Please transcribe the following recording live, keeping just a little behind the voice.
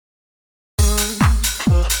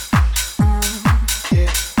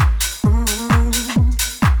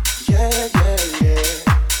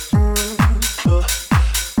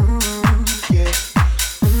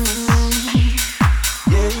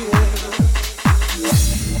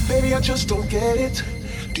Baby, I just don't get it.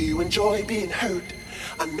 Do you enjoy being hurt?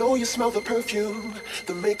 I know you smell the perfume,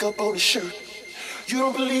 the makeup on his shirt. You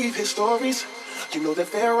don't believe his stories. You know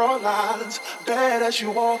that there are lies. Bad as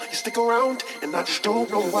you are, you stick around, and I just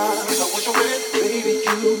don't know why. If I was your man, baby,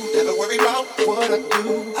 you never worry about what I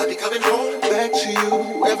do. I'll be coming home back to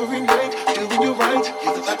you every night, doing you right.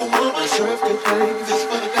 You're the type of woman serve good things. This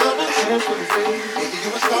for the diamonds, hand for the ring. Baby,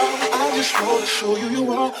 you're a star. I just wanna show you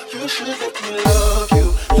you are. You should let me love you.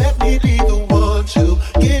 Let me be the one to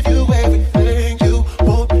give you everything you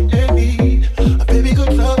want and need. A baby,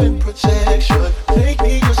 good love and protection. Make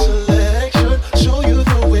me your selection. Show you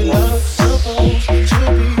the way love's supposed to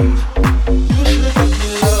be. You should let me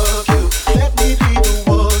love you. Let me be the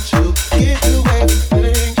one to give you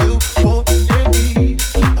everything you want and need.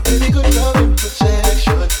 A baby, good love and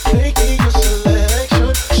protection. Make me your selection.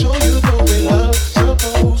 Show you the way love's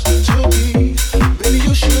supposed to be. Baby,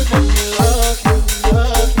 you should let me love you,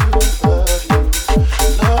 love you, love you,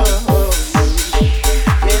 love you.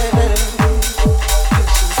 Yeah.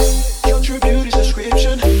 Listen, count your beauty's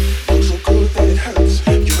description. You're so good that it hurts.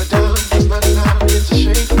 You're a dime, that's 99. It's a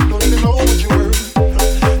shame you don't even know what you're worth.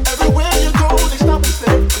 Everywhere you go, they stop and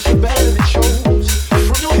stare, 'cause you're bad and it shows.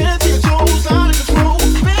 From your head to your toes, out of control.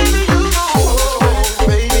 Baby, you know.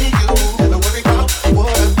 Baby, you never worry about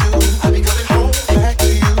what I do. I'll be coming home back to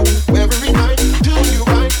you every night, doing you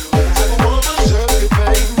right. Type of woman, serve good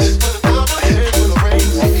things. For the diamond, head full of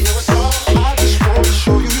rings. Baby, you're a star. I just want to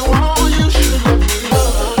show you you are. You should let me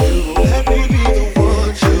love you. Let me be the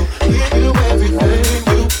one to give you everything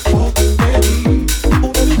you want and need. Oh,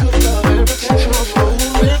 baby, good love and protection. Oh,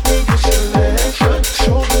 let me get selection.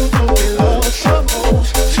 Show you the way love's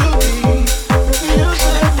supposed to be. Baby, you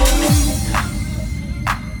should let me.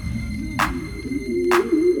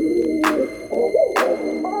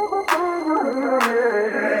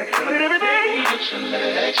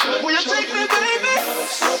 Will you take me, baby?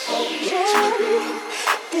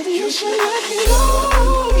 Baby, you should let me know.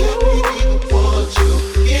 Let me be the one to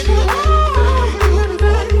give you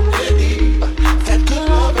everything you need. That good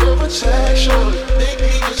love and protection. Make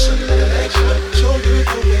me your selection. Show you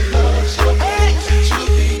the way love's supposed to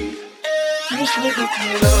be. You should let me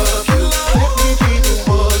love you. Let me be the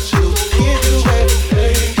one to give you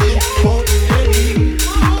everything you want and need.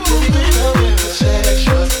 Baby, good love and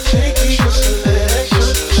protection. Take me your selection.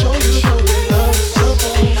 Show you the way love's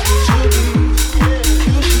supposed to be.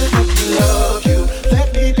 You should let me love you. Let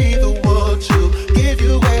me be the one to give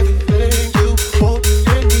you everything you want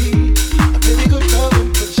and need. Baby, good love and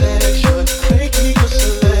protection. Make me your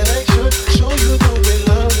selection. Show you the way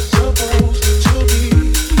love's supposed to be.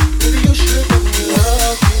 Baby, you should let me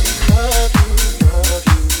love you, love you, love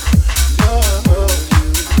you, love you.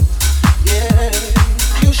 Yeah,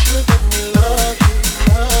 you should let me love you,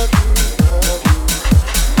 love you, love you,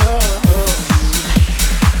 love you.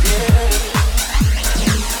 Yeah.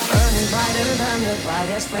 Burning brighter than the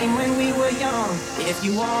brightest flame when we were young. If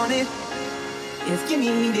you want it, if you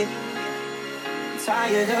need it.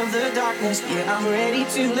 Tired of the darkness, yeah, I'm ready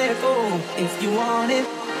to let go. If you want it,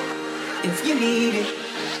 if you need it.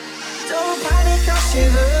 Don't panic or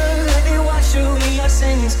shiver, let me wash away your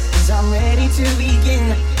sins. 'Cause I'm ready to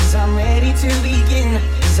begin, 'cause I'm ready to begin,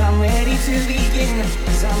 'cause I'm ready to begin,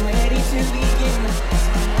 'cause I'm ready to begin.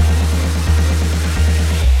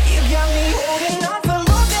 You got me holding on for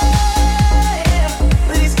longer,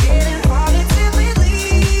 but it's getting harder to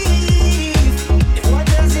believe. If what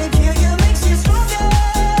doesn't kill you makes you stronger,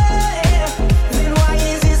 then why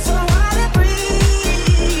is it so hard to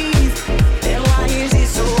breathe? Then why is it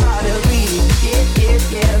so hard to breathe?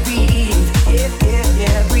 Yeah, breathe. Yeah, breathe.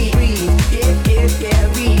 Yeah, breathe. Yeah,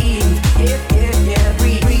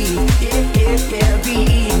 breathe. Yeah,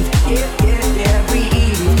 breathe.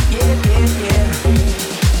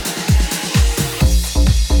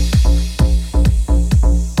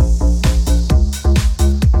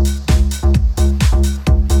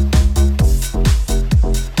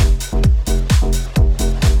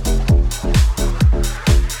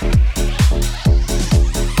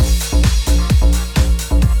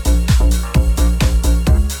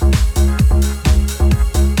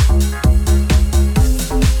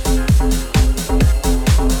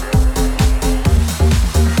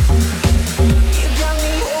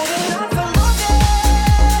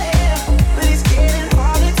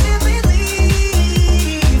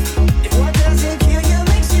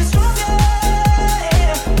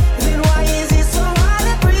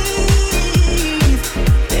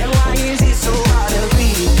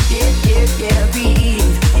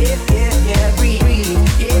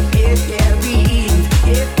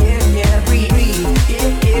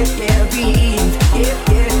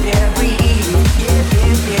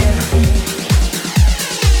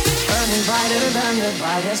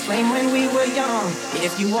 brightest flame when we were young.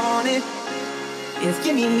 If you want it, if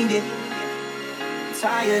you need it.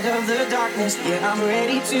 Tired of the darkness, yeah, I'm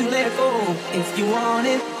ready to let go. If you want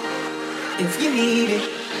it, if you need it.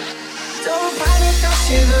 Don't fight it, don't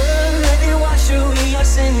shiver, let it wash away your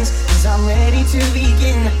sins. Cause I'm ready to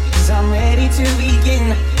begin, cause I'm ready to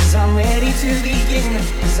begin, cause I'm ready to begin,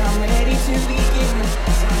 cause I'm ready to begin,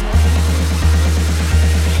 cause I'm ready to begin.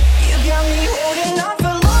 You got me holding on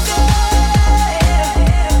for longer.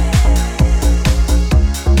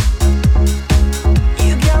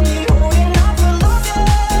 You got me holding on for longer.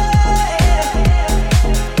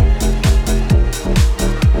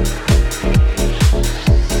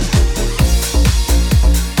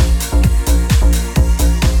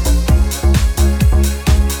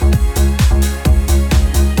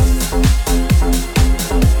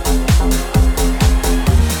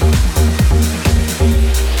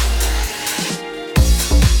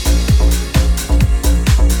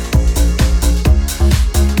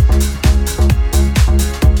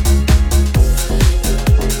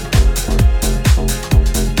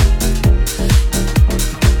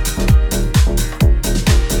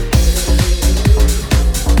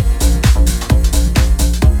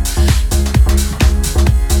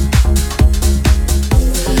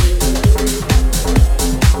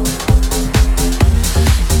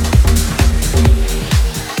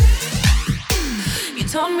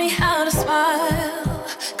 Taught me how to smile,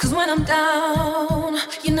 cause when I'm down,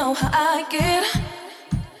 you know how I get.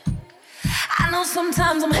 I know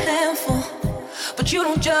sometimes I'm a handful, but you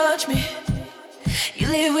don't judge me, you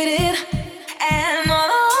live with it. And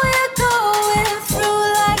although you're going through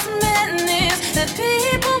life's madness that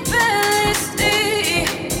people barely see,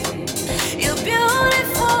 you're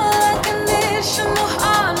beautiful like a nation of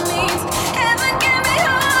heart needs. Heaven can be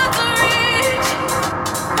hard to reach.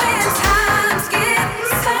 When times get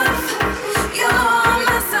tough, you're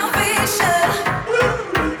my salvation.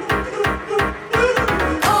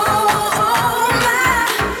 Oh my,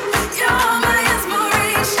 you're my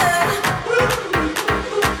inspiration.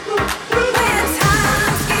 When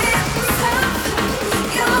times get tough,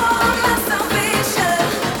 you're my salvation.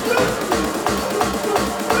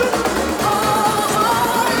 Oh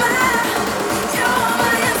my, you're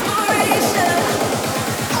my inspiration.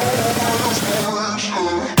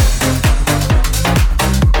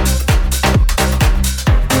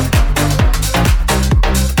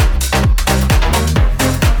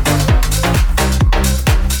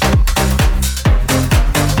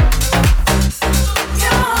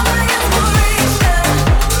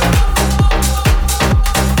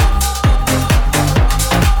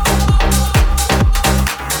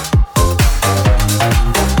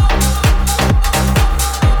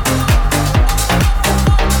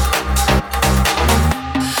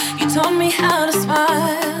 You taught me how to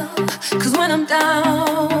smile, cause when I'm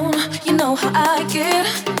down, you know how I get.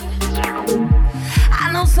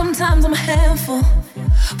 I know sometimes I'm a handful,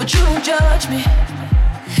 but you don't judge me,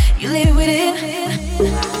 you live with it.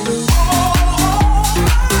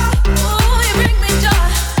 Oh, you bring me joy,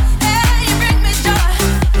 yeah, you bring me joy,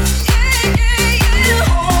 yeah, yeah, yeah.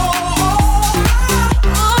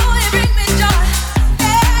 Oh, you bring me joy,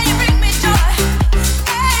 yeah, you bring me joy,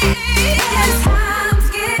 hey, yes. Times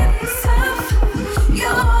get tough,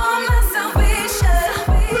 you're my salvation.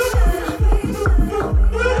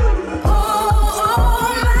 Oh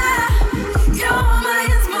my, you're my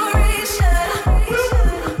inspiration.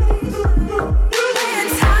 When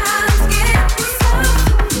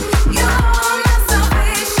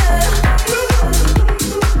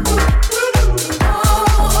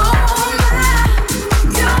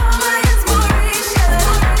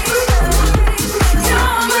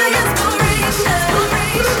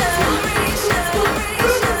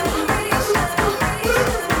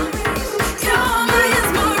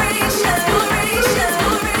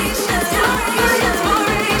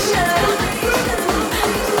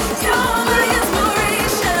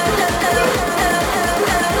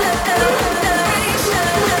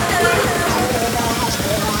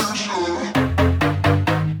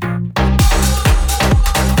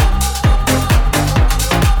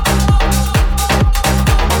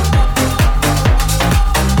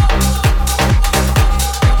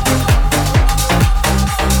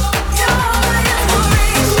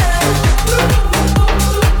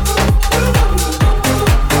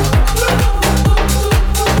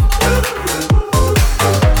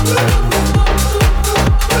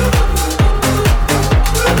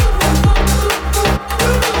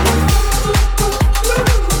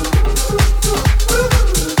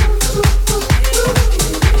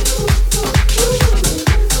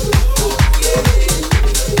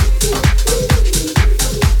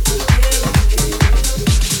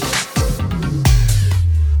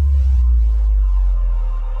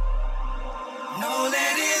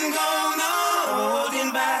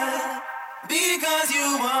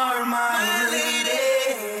you are my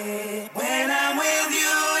lady. When I'm with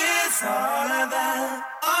you, it's all of that.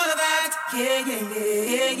 Yeah, yeah, yeah,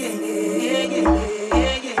 yeah, yeah, yeah, yeah,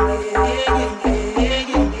 yeah, yeah, yeah.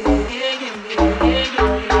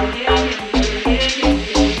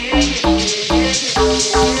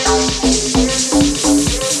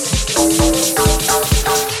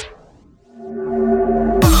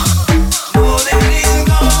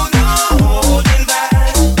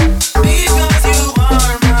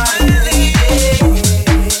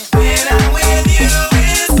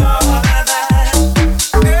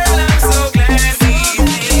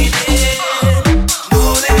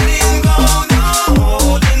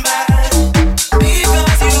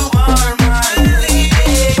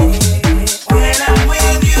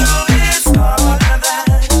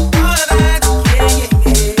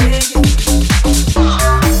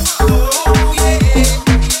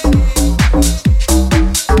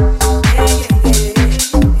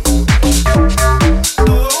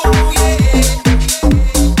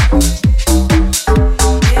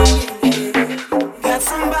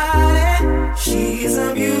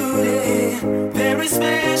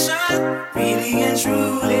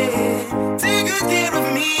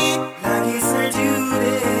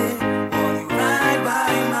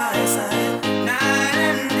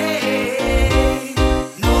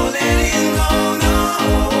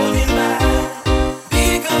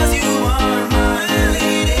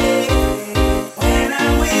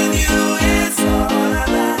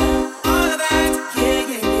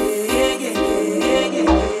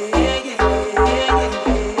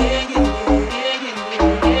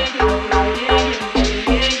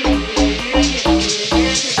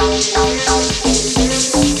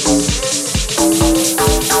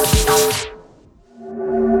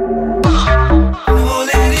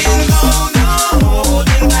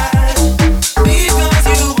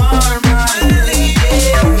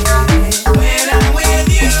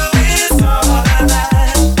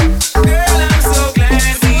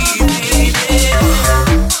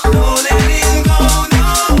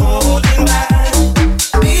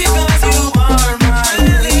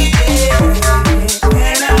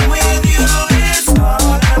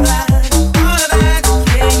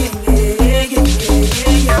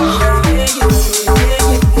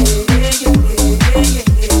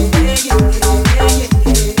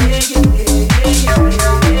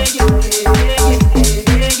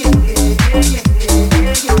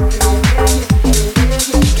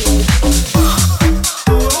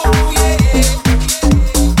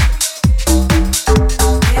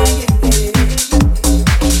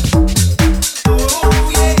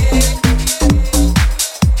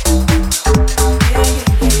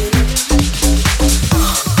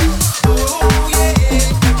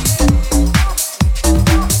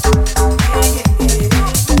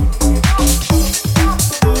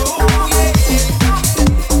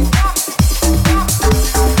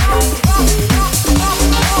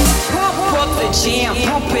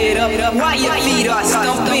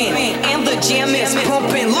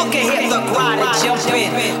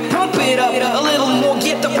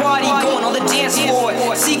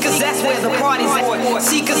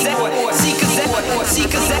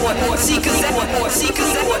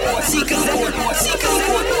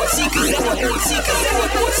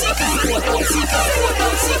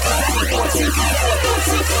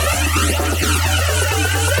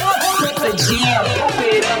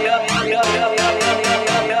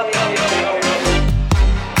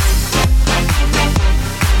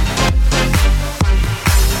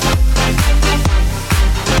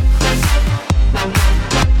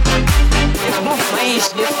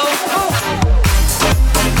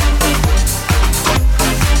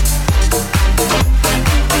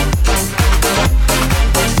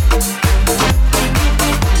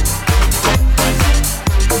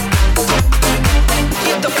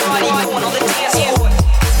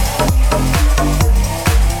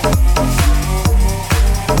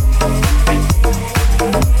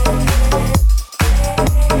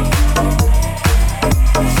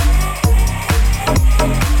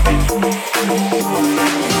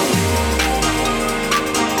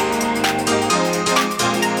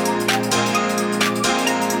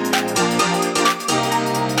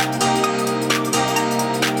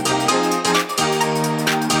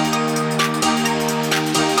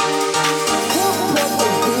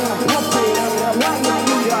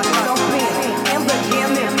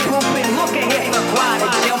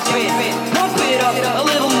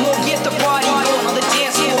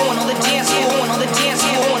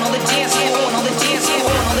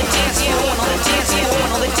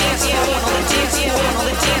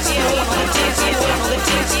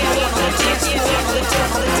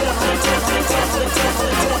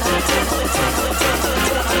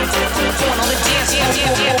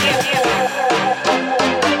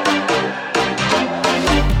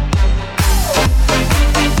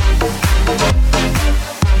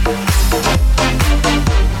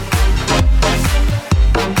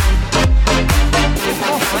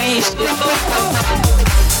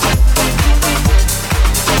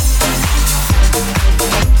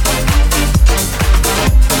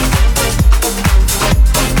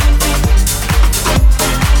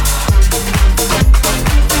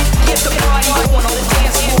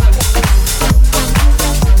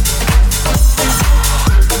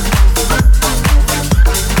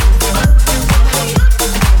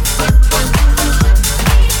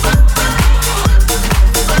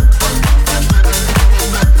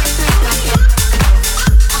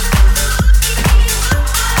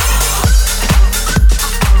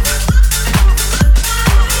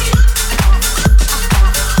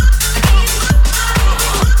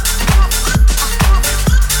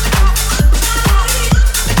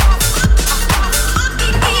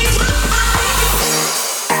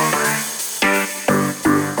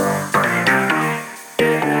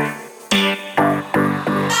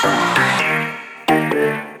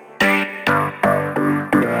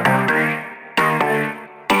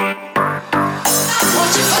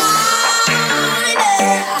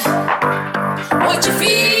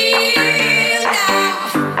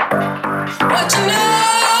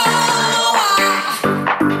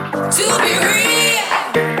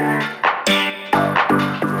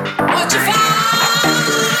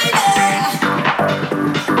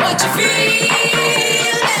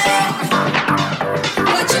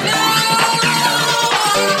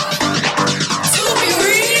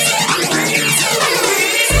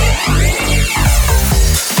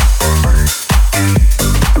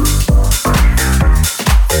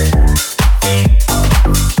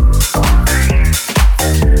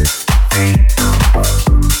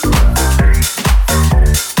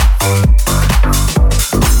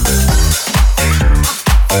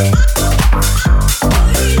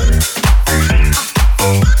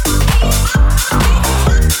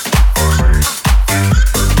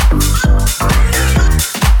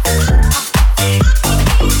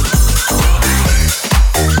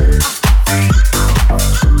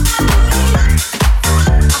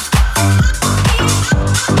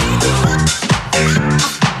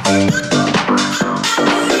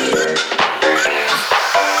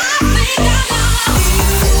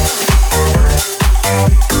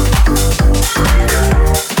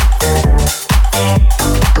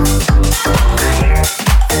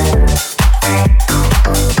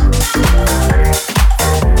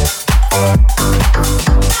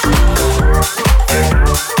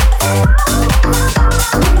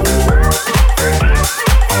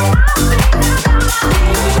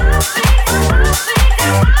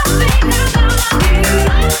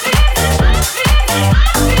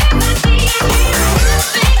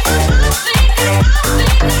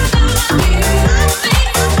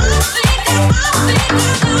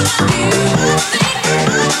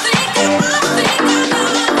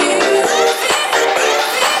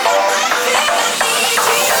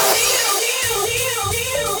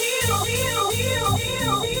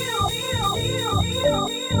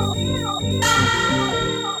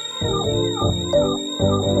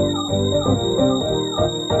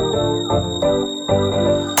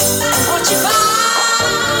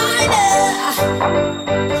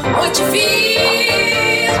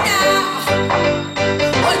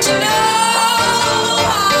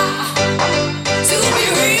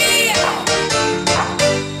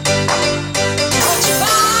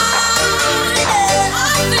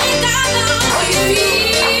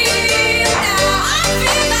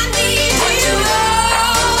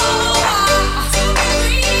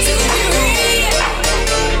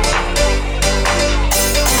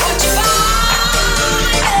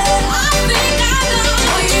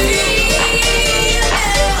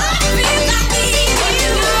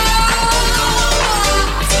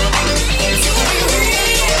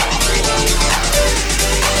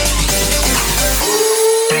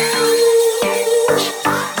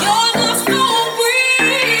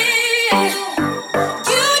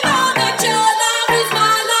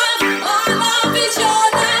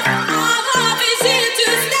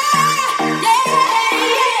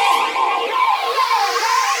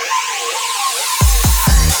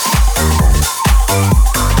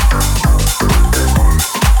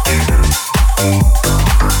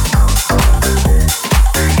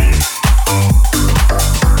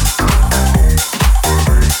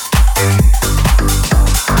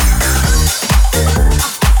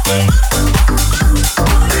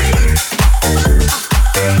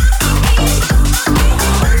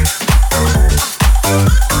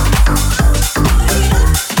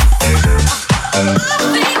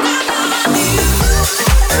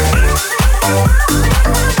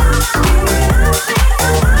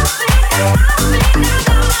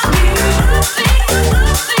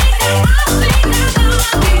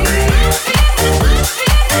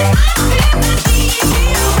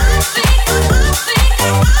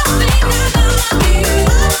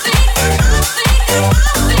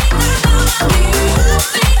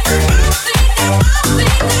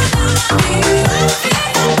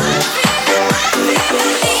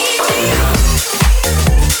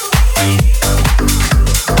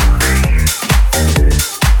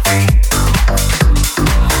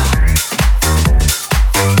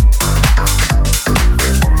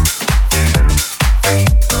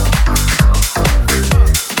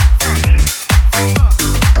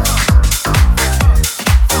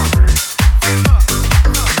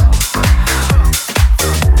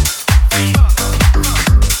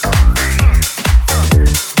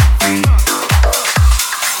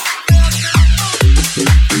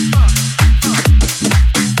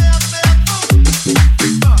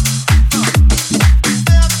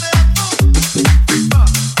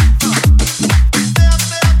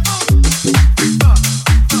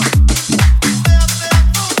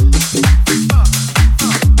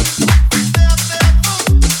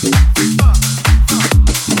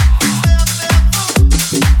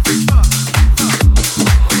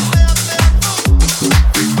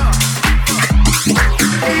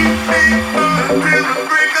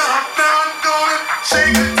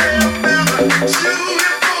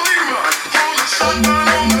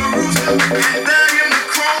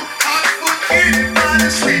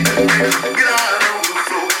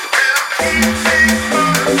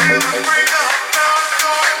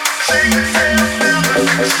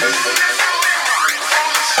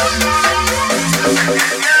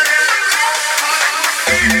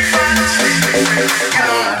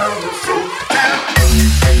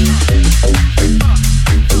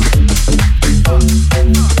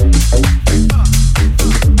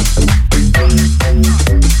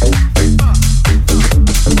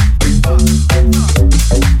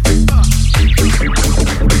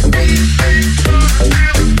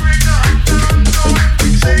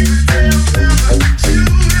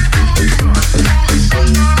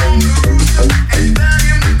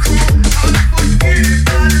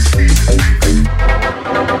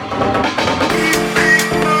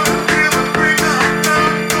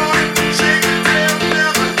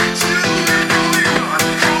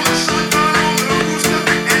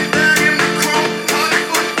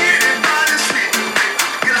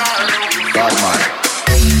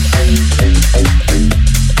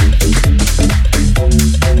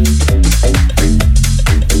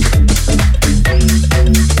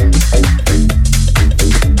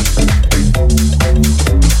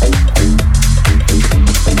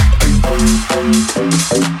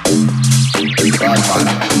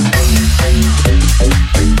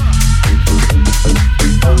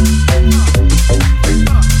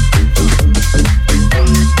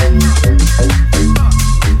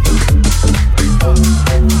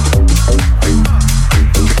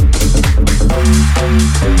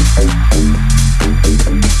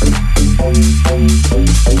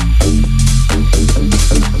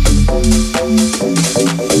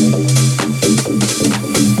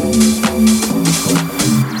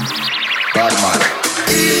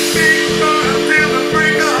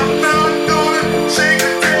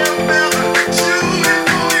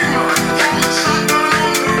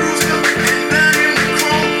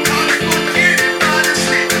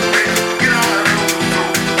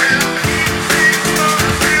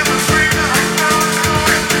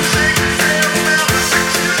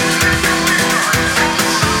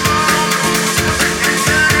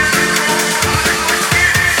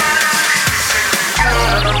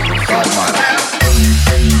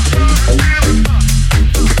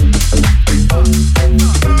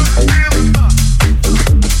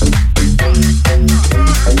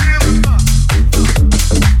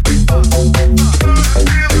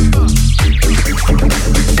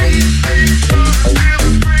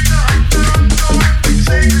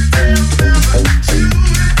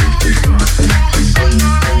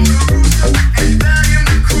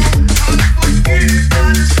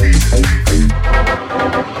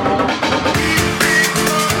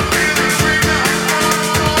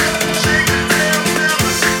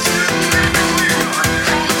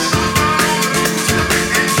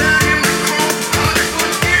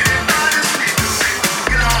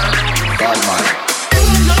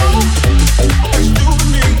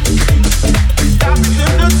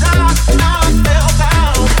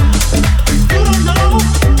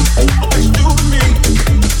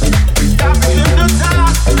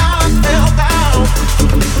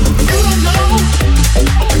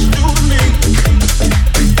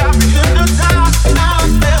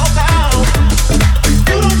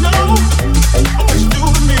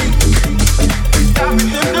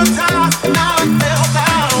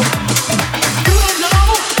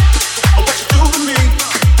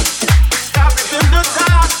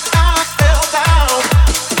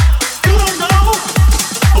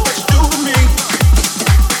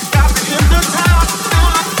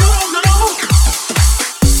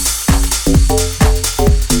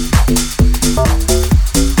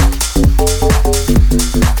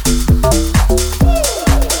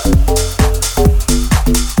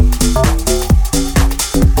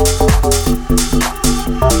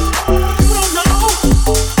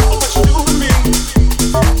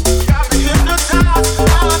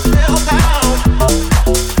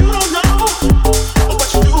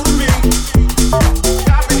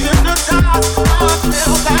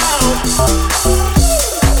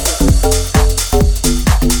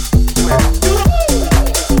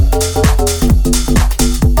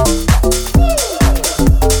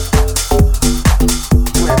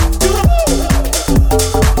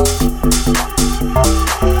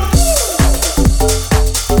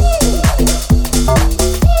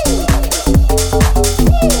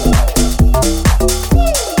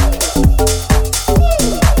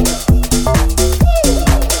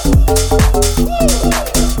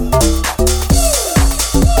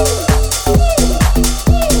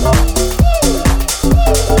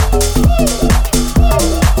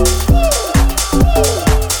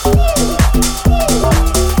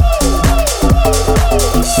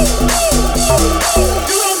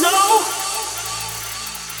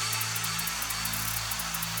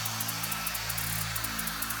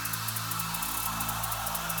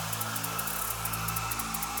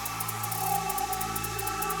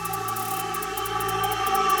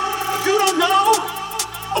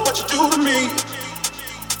 what you do to me.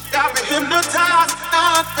 Got me hypnotized,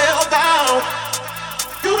 I fell down.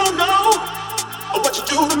 You don't know what you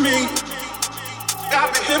do to me.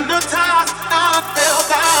 Got me hypnotized, I fell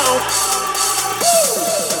down.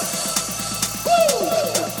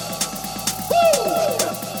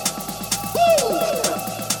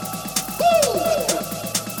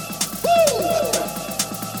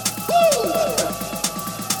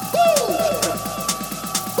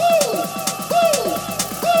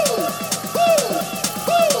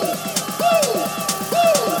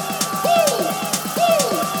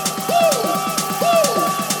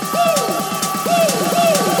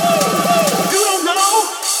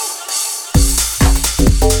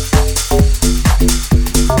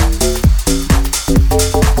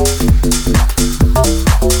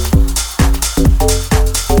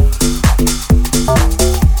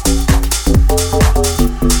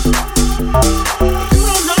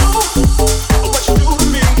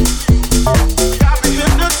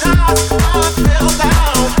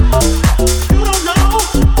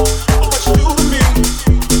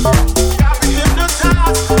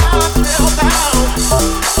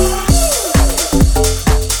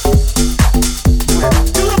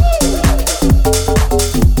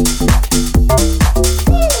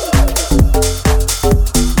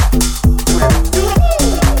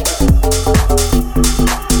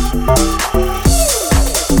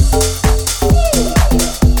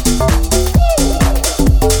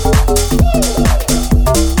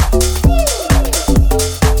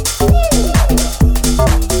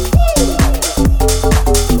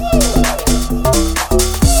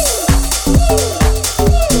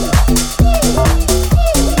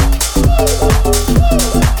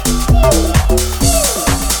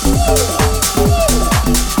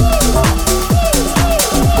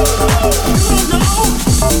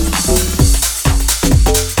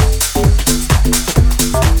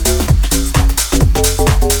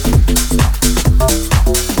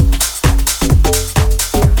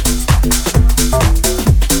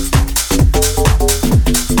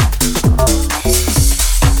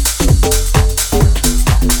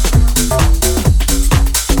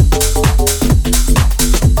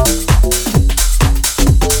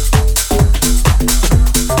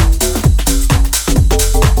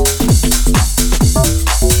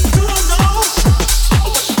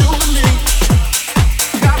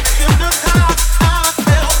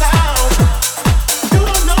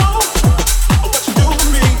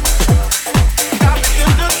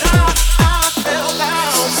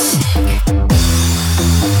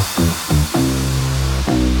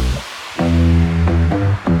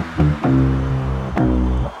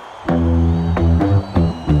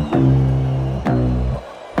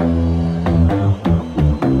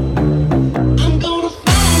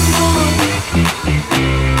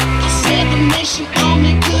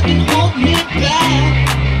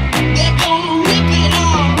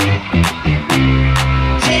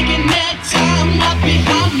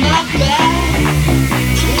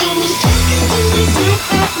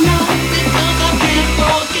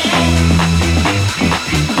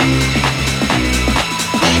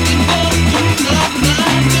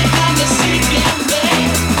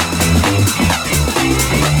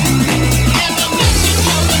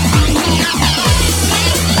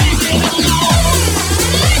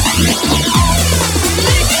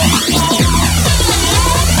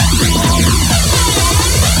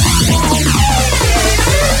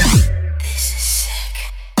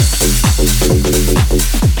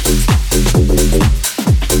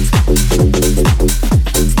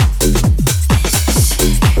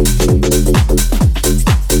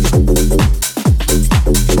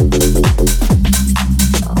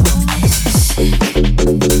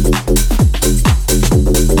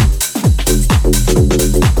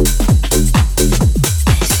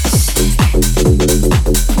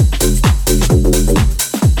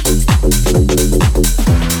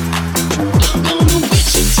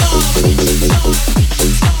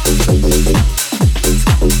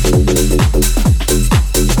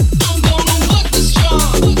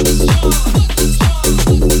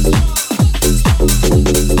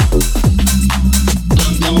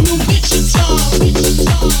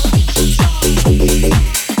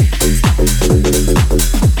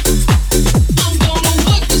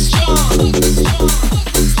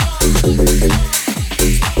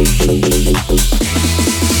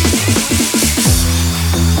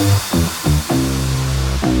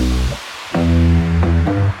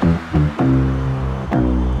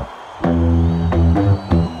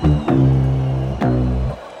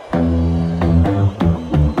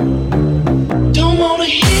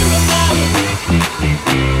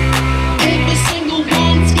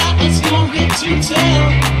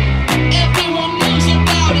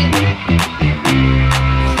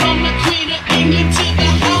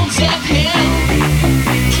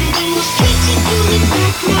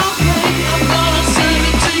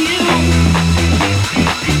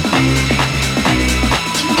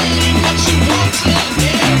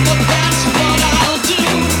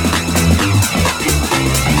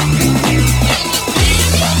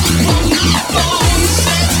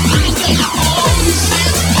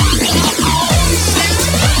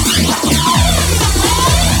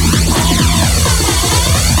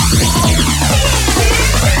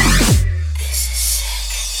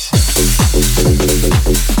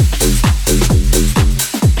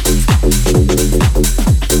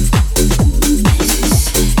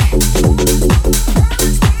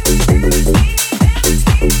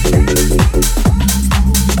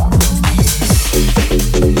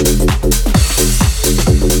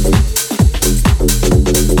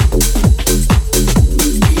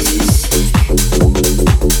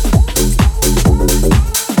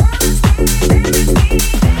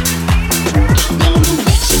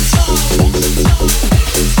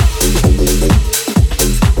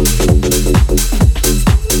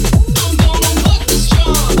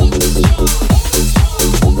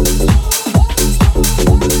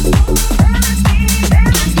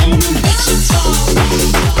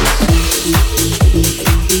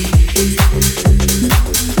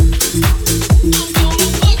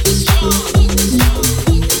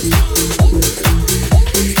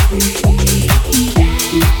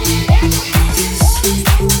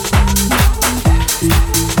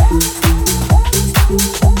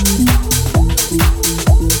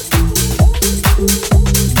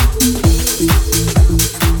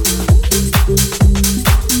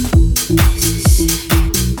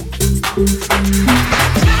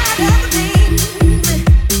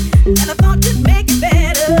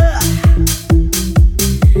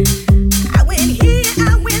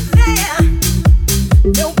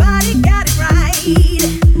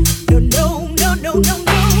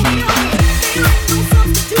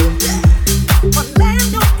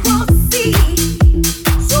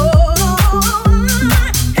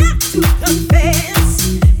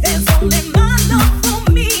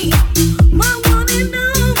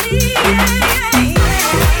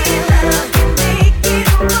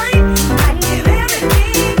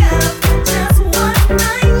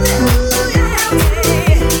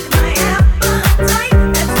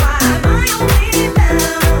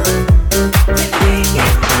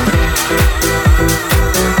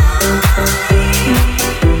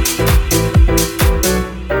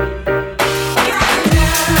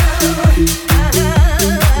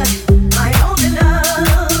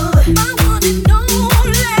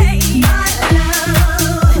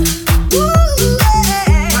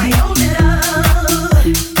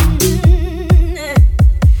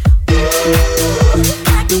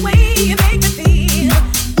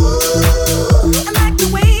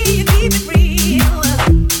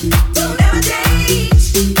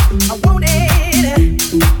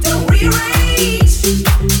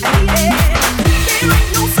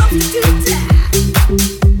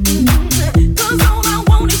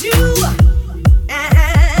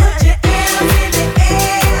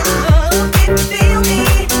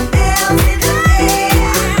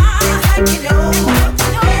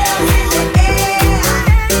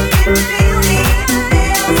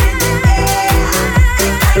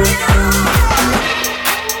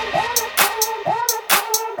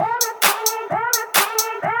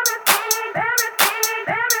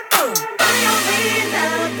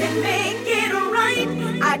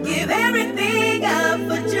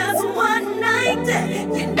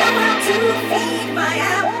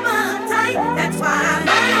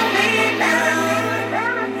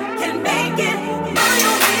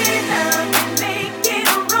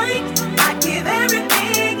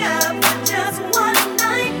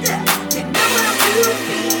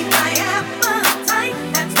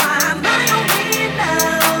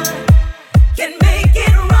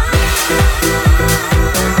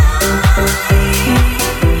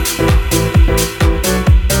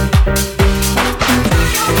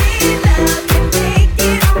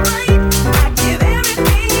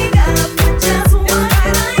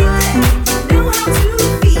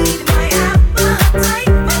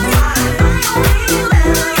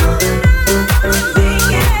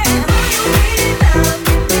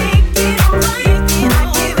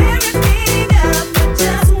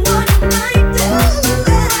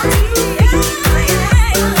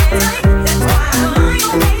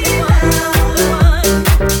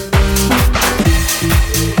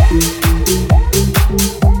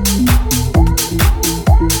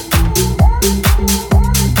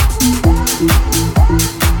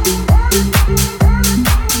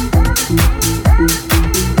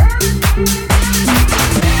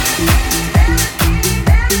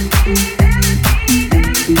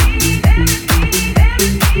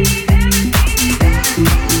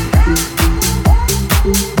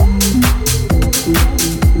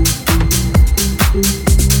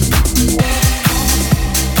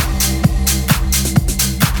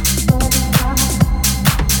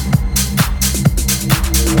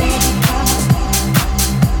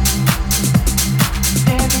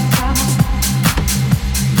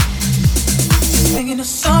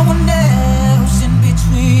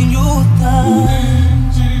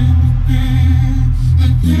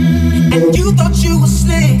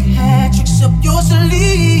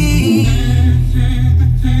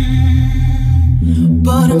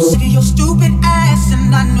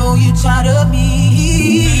 inside of me.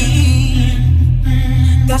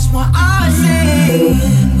 That's why I say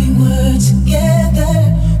when we were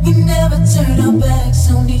together, we never turned our backs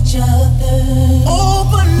on each other. Oh,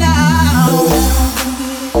 but now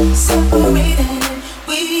we're separated,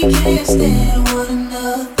 we can't stand one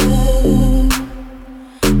another.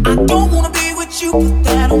 I don't wanna be with you, put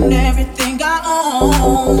that on everything I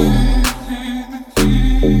own.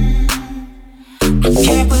 I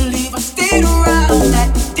can't believe I stayed around that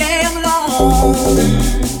damn long.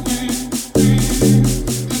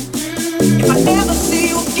 If I never see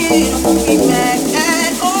you again, I won't be mad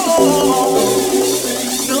at all.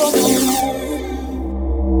 No.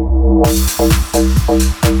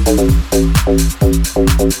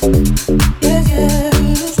 Yeah, yeah.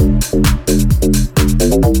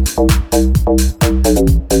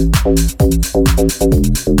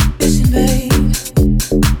 Listen, babe.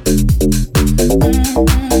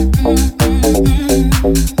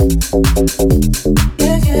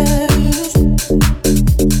 Yeah, yeah.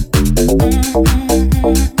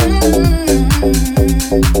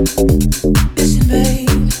 Listen, babe. Listen, babe.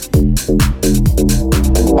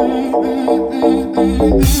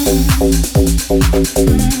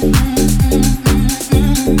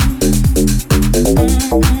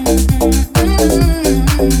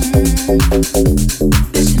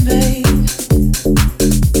 Listen, babe.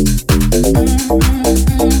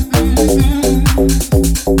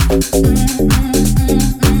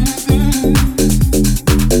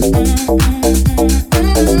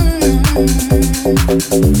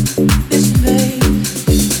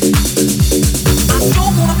 I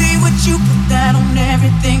don't wanna be with you, put that on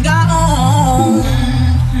everything I own.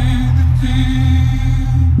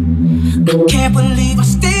 I can't believe I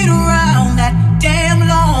stayed around that damn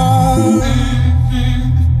long.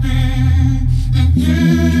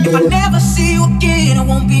 If I never see you again, I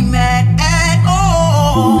won't be mad at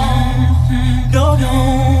all. No, no.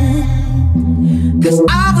 'Cause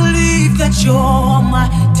I believe that you're my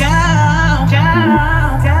down.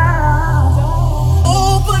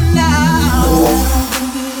 Oh, but now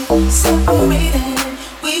separated,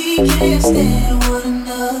 we can't stand one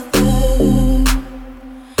another.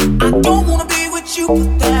 I don't wanna be with you,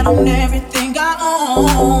 put that on everything I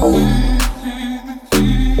own.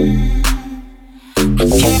 I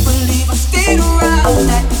can't believe I stayed around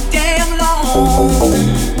that damn long.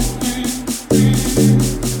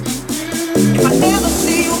 If I never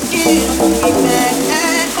see you again, I won't be mad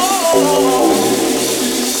at all.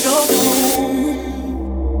 No.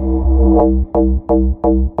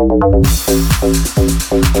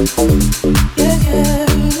 Yeah, yeah.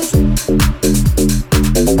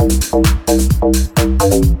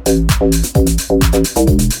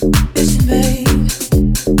 Listen, babe.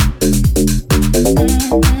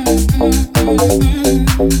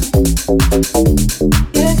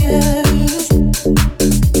 Yeah, yeah.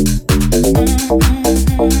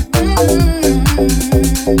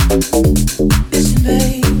 Listen,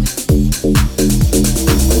 babe.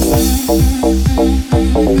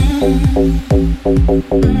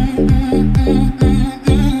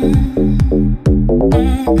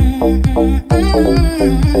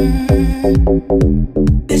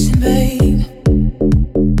 Listen, babe.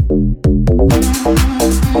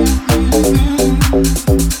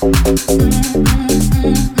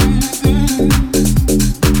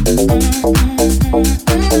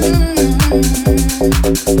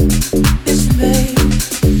 Listen, babe.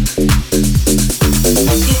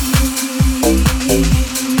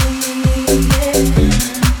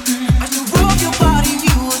 As you roll your body,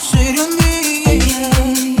 you will say to me,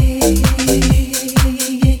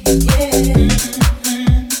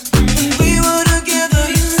 when we were together,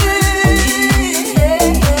 you said,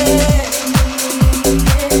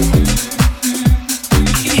 I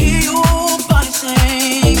can hear your body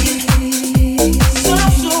saying,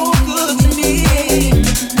 sounds so good to me.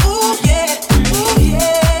 Ooh yeah,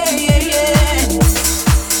 yeah, yeah.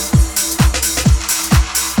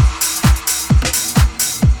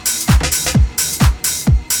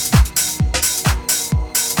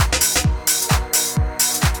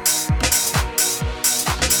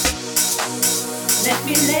 Let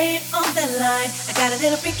me lay it on the line. I got a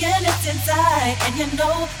little freakiness inside, and you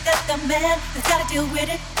know that the man has gotta deal with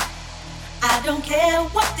it. I don't care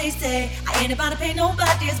what they say, I ain't about to pay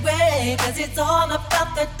nobody's way, 'cause it's all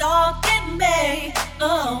about the dog in me.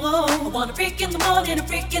 Oh, I want a freak in the morning, a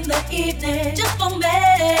freak in the evening, just for me.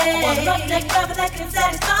 I want a roughneck lover that can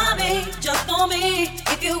satisfy me, just for me.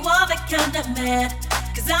 If you are that kind of man,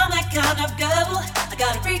 'cause I'm that kind of girl. I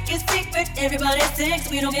got a freaky secret, everybody thinks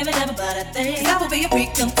we don't give a damn about a thing. 'Cause I will be a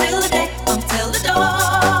freak until the day, until the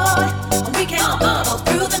dawn. We can all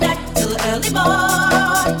through the night till the early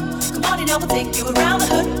morn. I will take you around the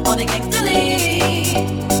hood on a gangster league.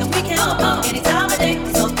 And we can any time of day,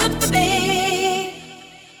 so good for me.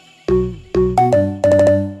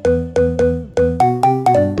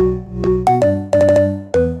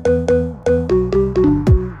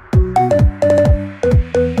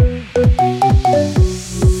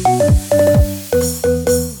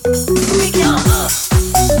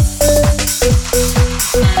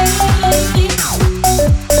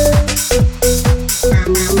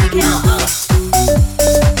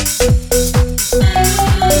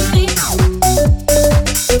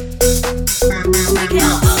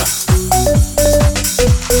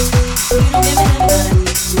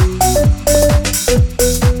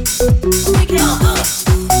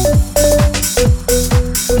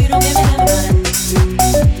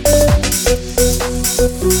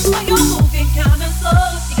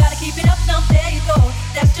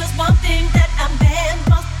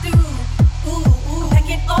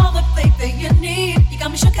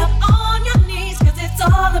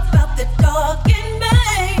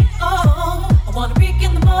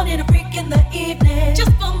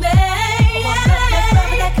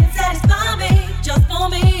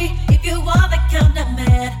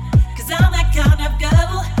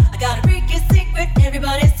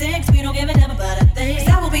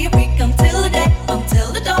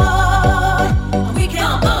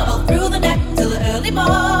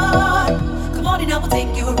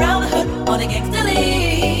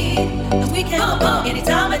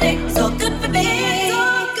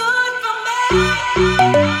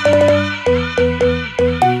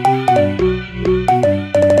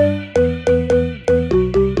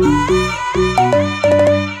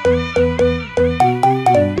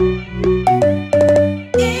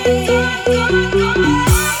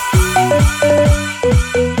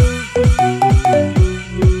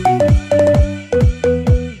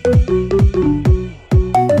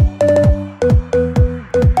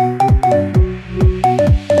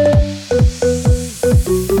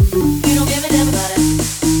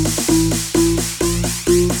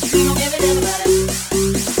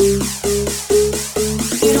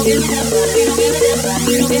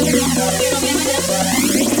 See me through.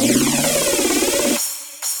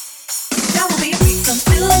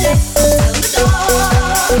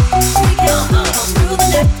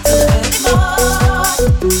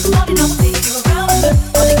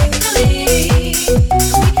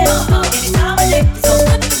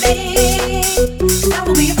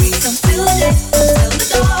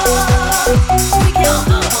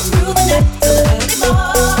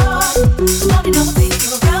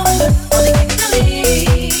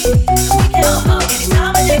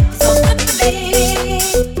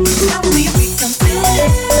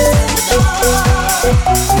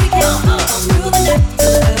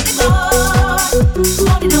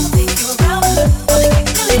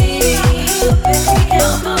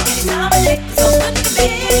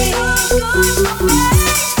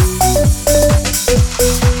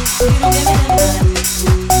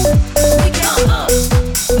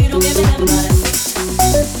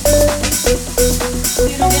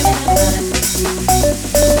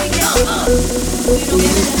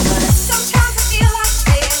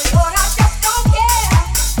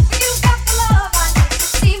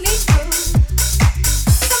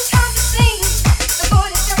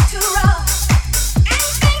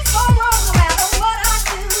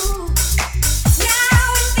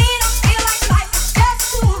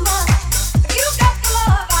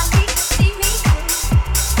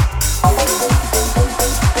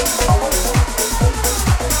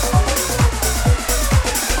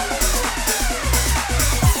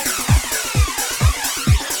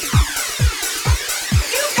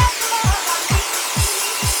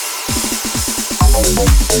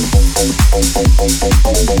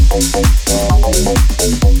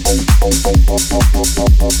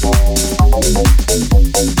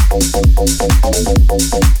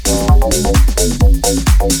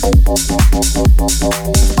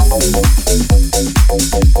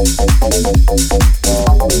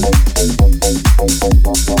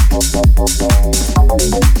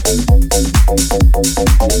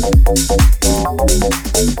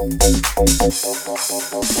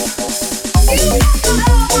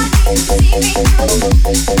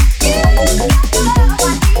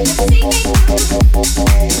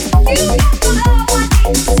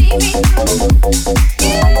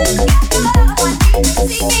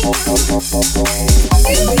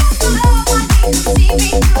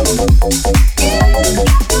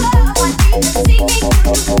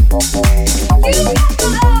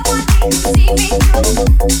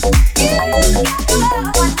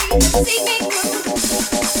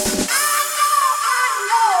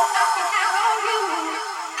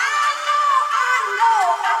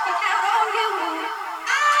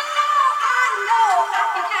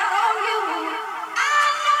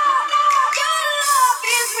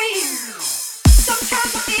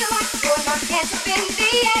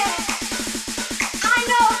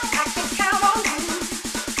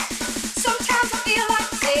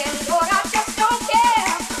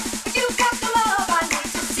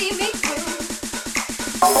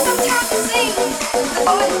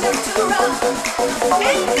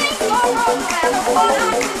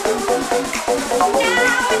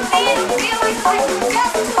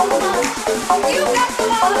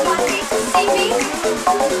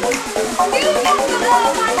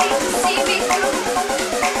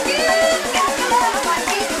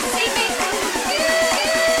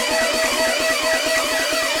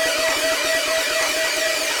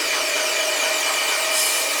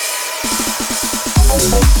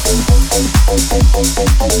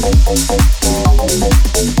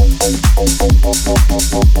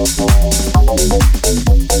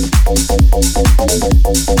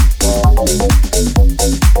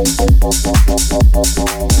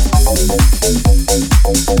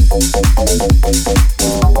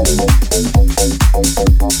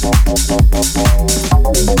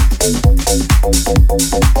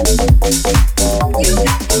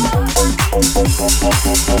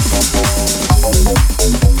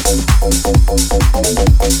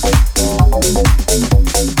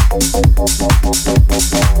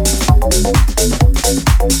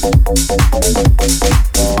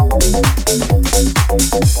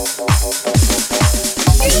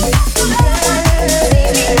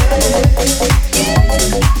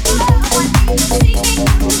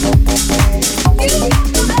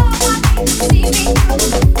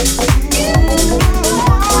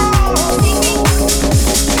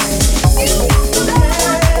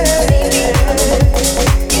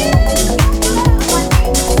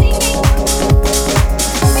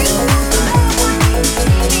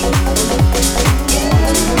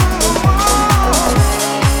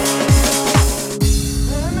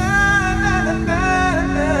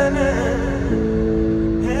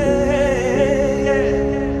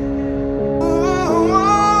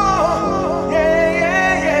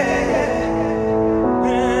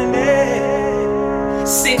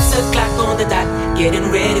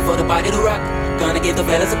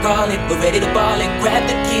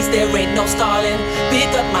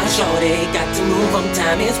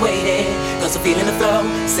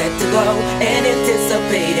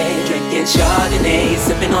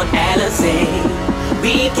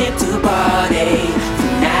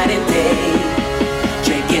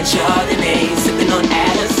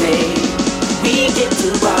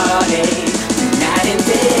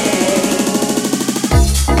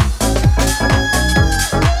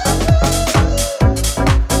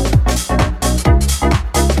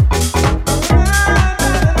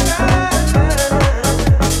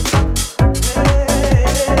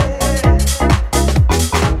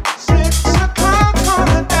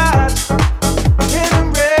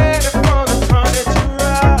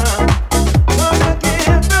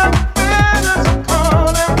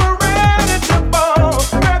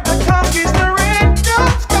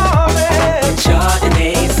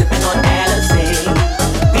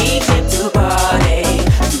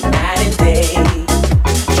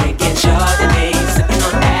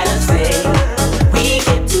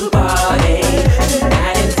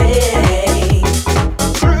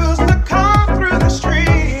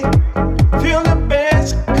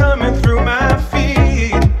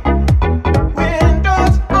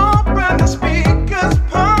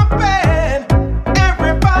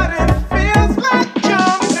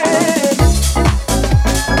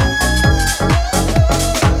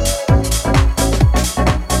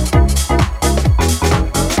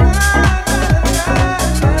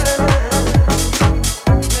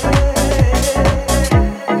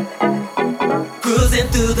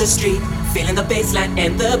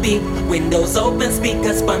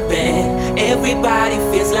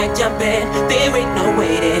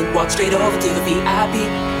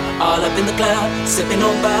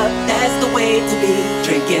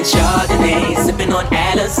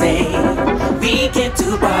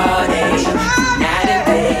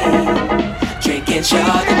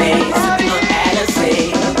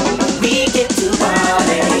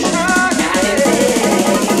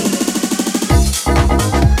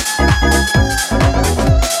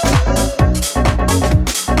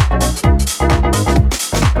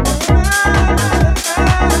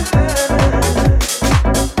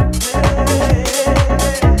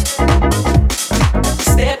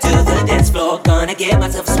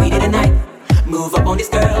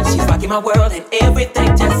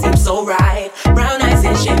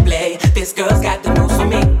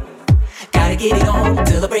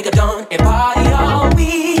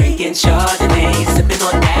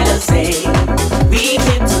 We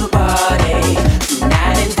came to party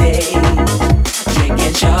night and day.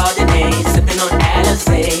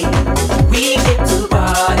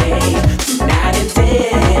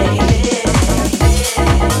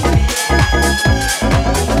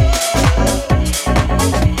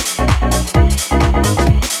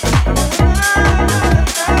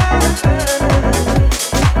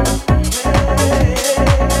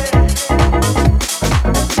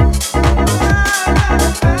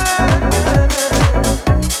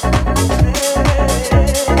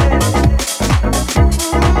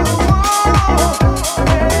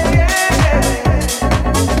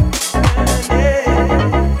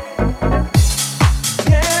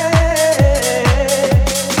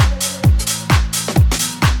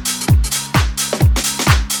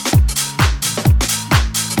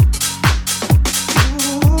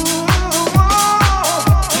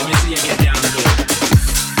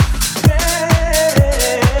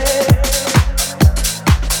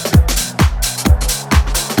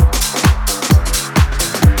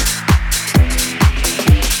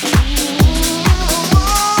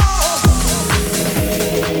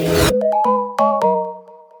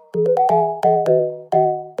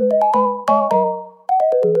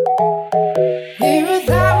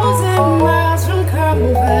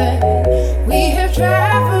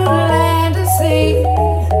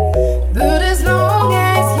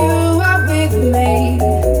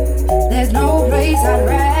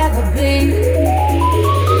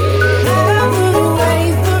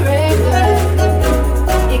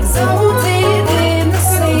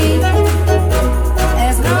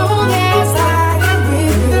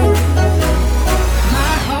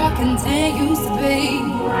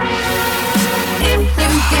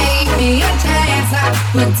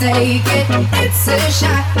 It's a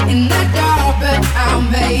shot in the dark, but I'll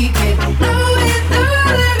make it. No, with the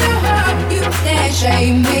little heart, you can't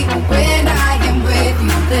shame me. When I am with you,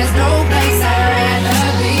 there's no place I'd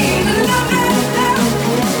rather be.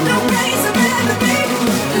 No place I'd rather be.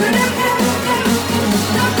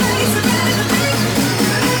 No place I'd rather be.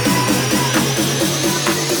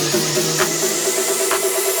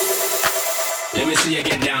 Let me see you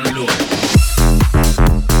get down low.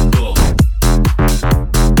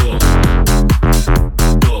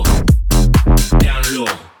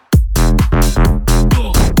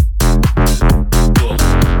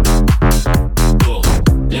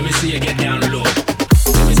 Let me see you get down low.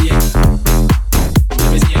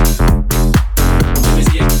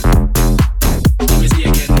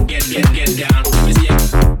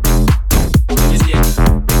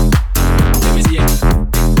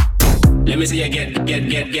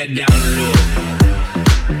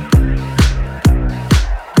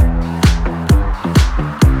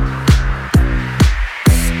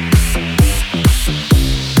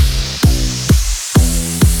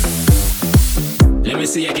 Let me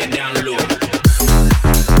see you get down low.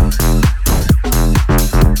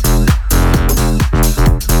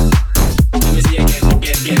 Let me see you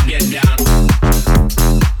get down.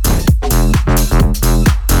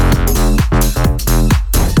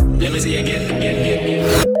 Let me see you get.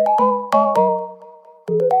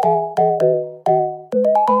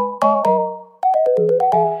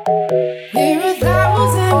 We're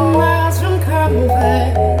 1,000 miles from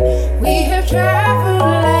comfort. We have traveled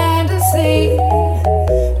land and sea.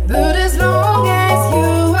 But as long as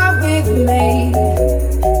you are with me,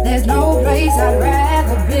 there's no place I'd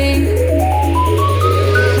rather be.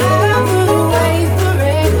 I would away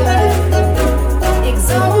forever,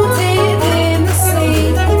 exalted in the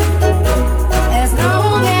sea. As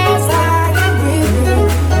long as I am with you,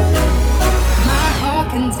 my heart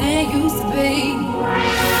continues to beat.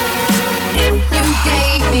 If you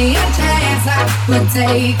gave me a chance, I would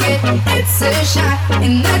take it. It's a shot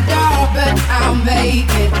in the dark, but I'll make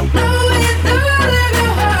it. No, with the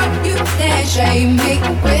little heart, you can't shame me.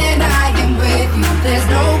 When I am with you, there's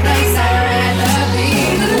no place I'd rather be.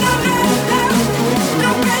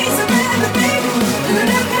 No place I'd rather be.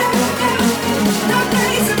 No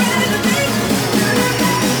place I'd rather be.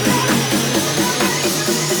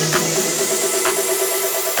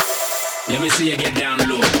 Let me see you get down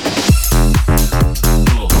low.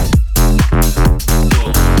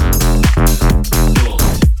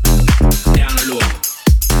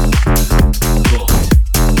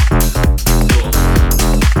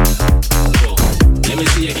 Let me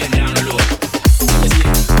see you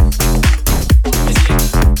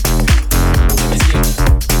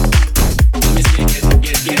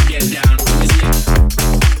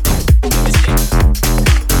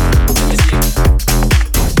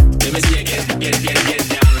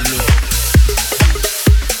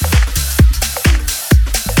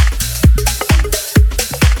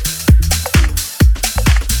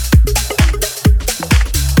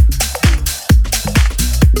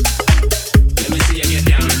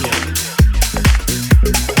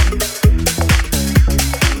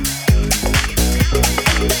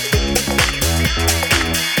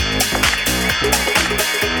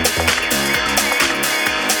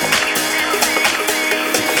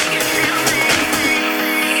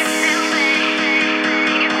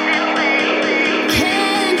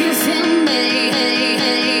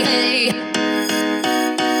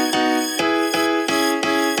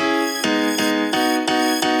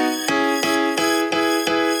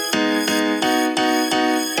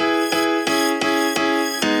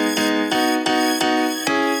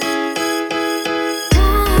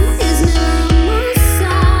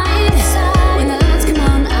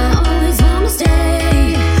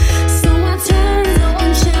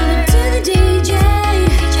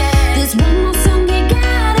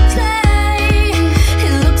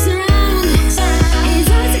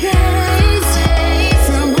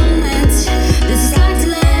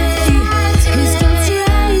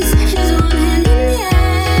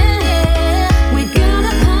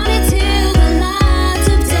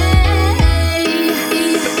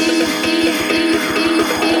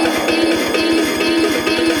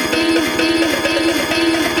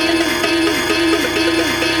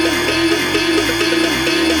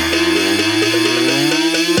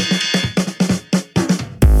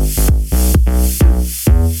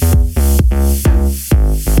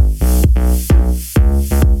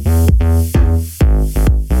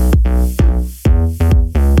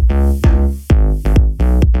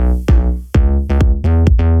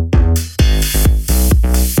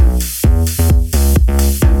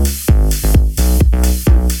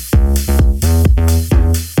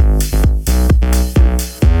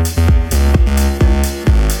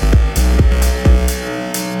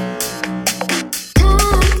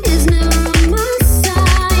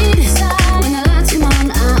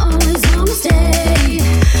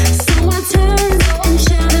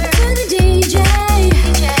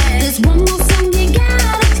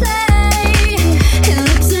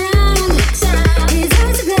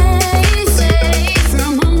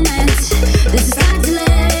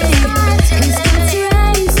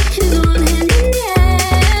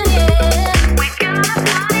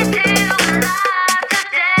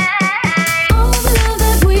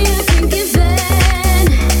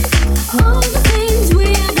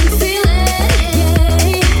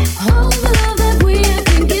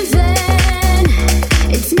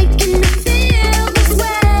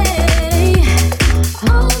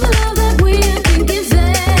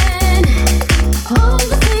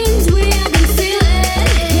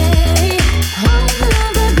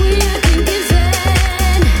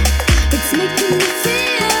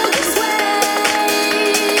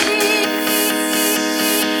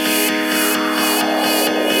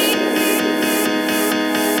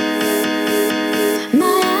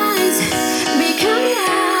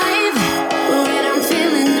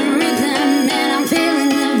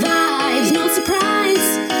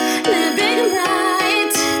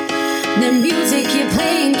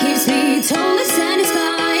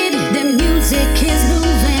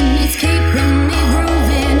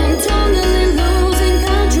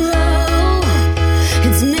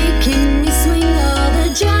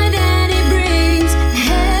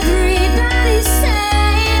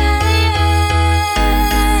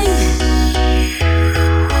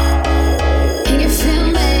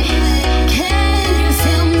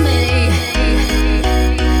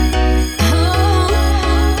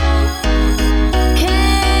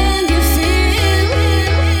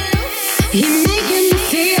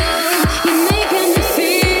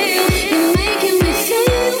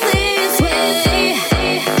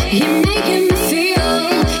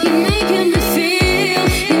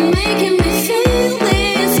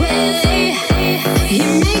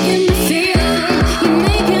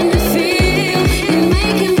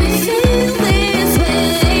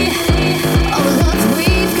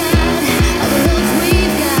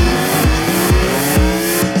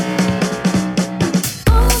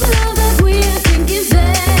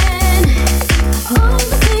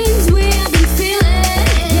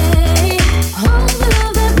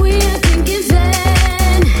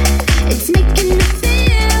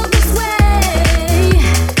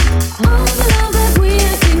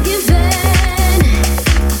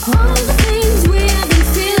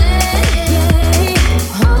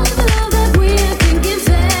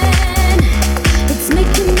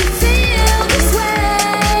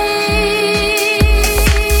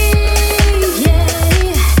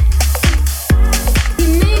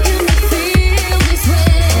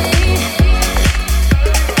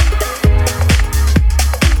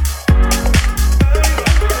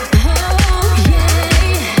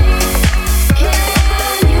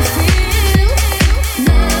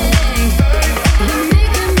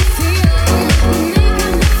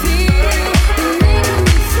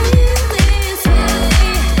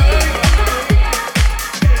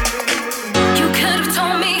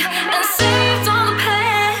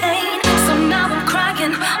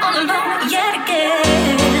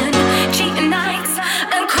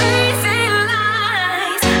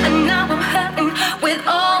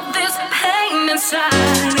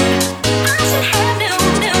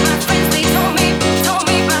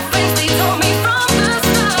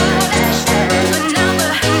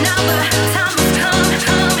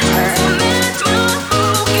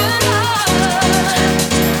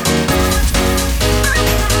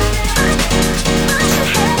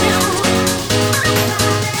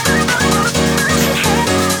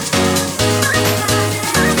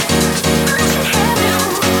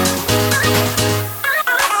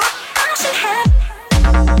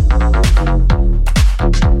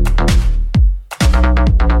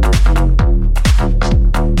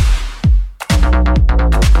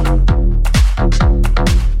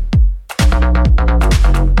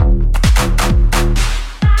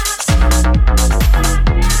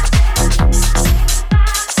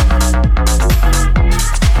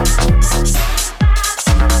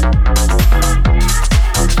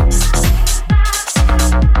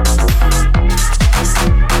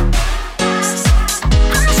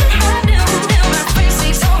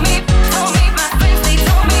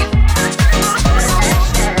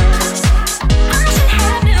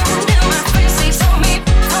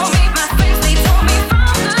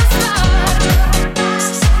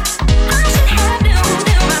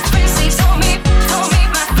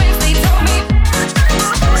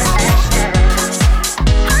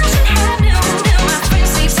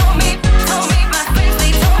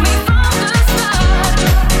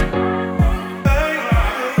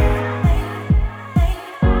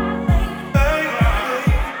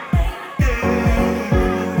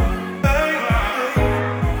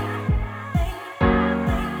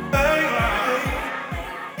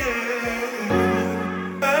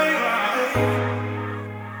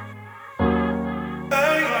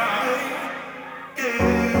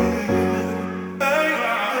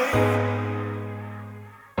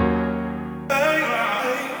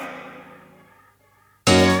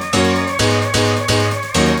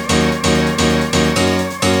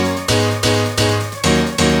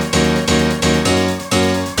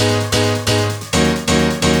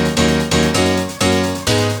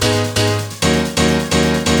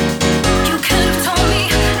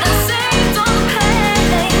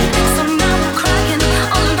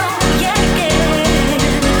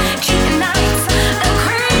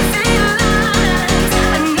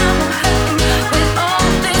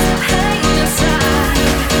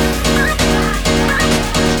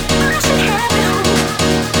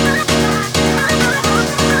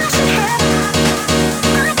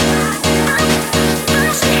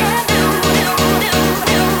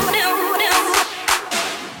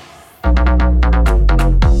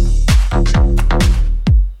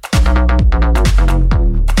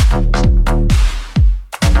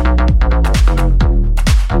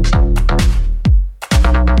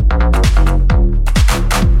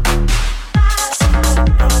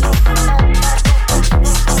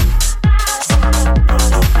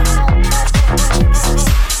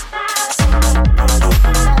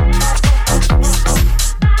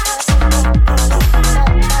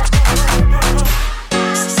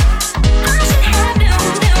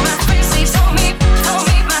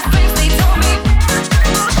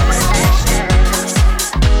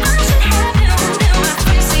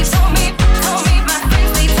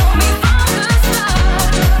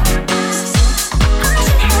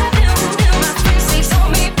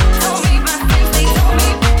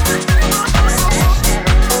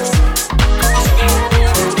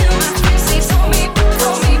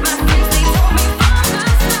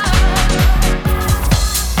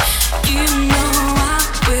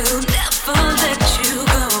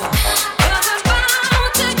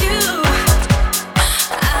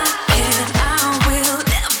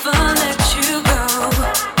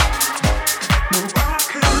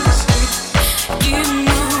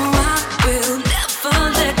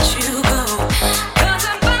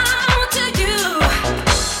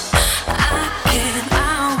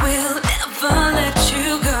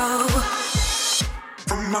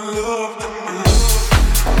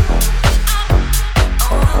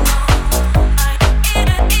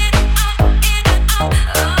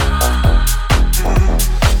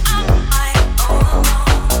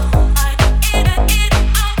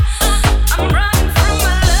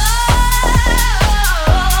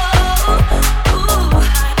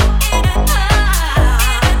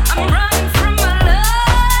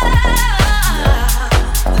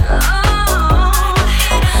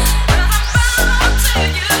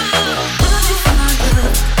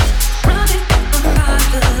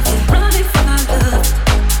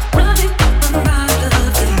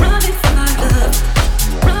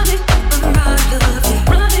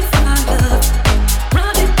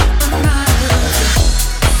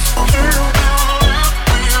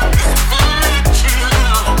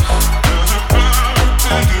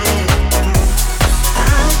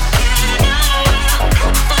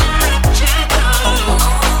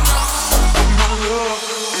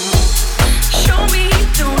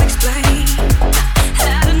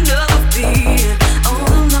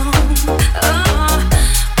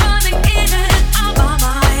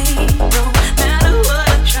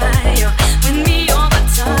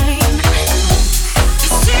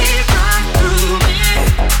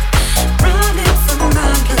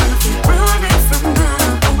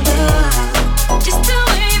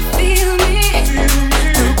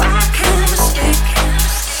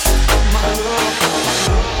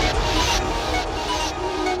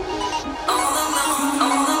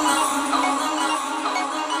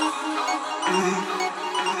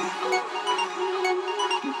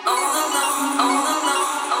all alone, all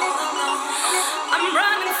alone, all alone. I'm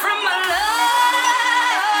running from my love.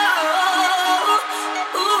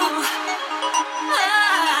 Ooh,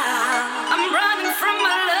 I'm running from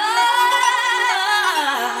my love.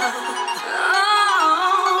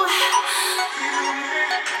 Oh.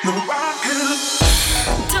 No, I could.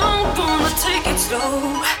 Don't wanna take it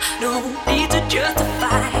slow. No need to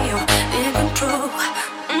justify you're in control.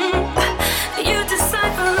 You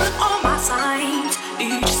decipher all my signs.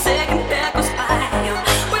 Each second that goes by, you're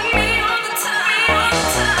with me all the time.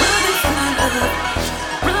 Running for my love,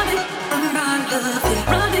 running from my love,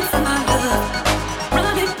 yeah. Running for my love,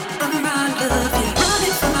 running from my love, yeah.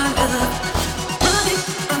 Running for my love, running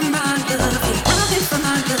from my love, yeah. Running for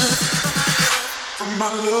my love, From my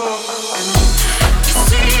love.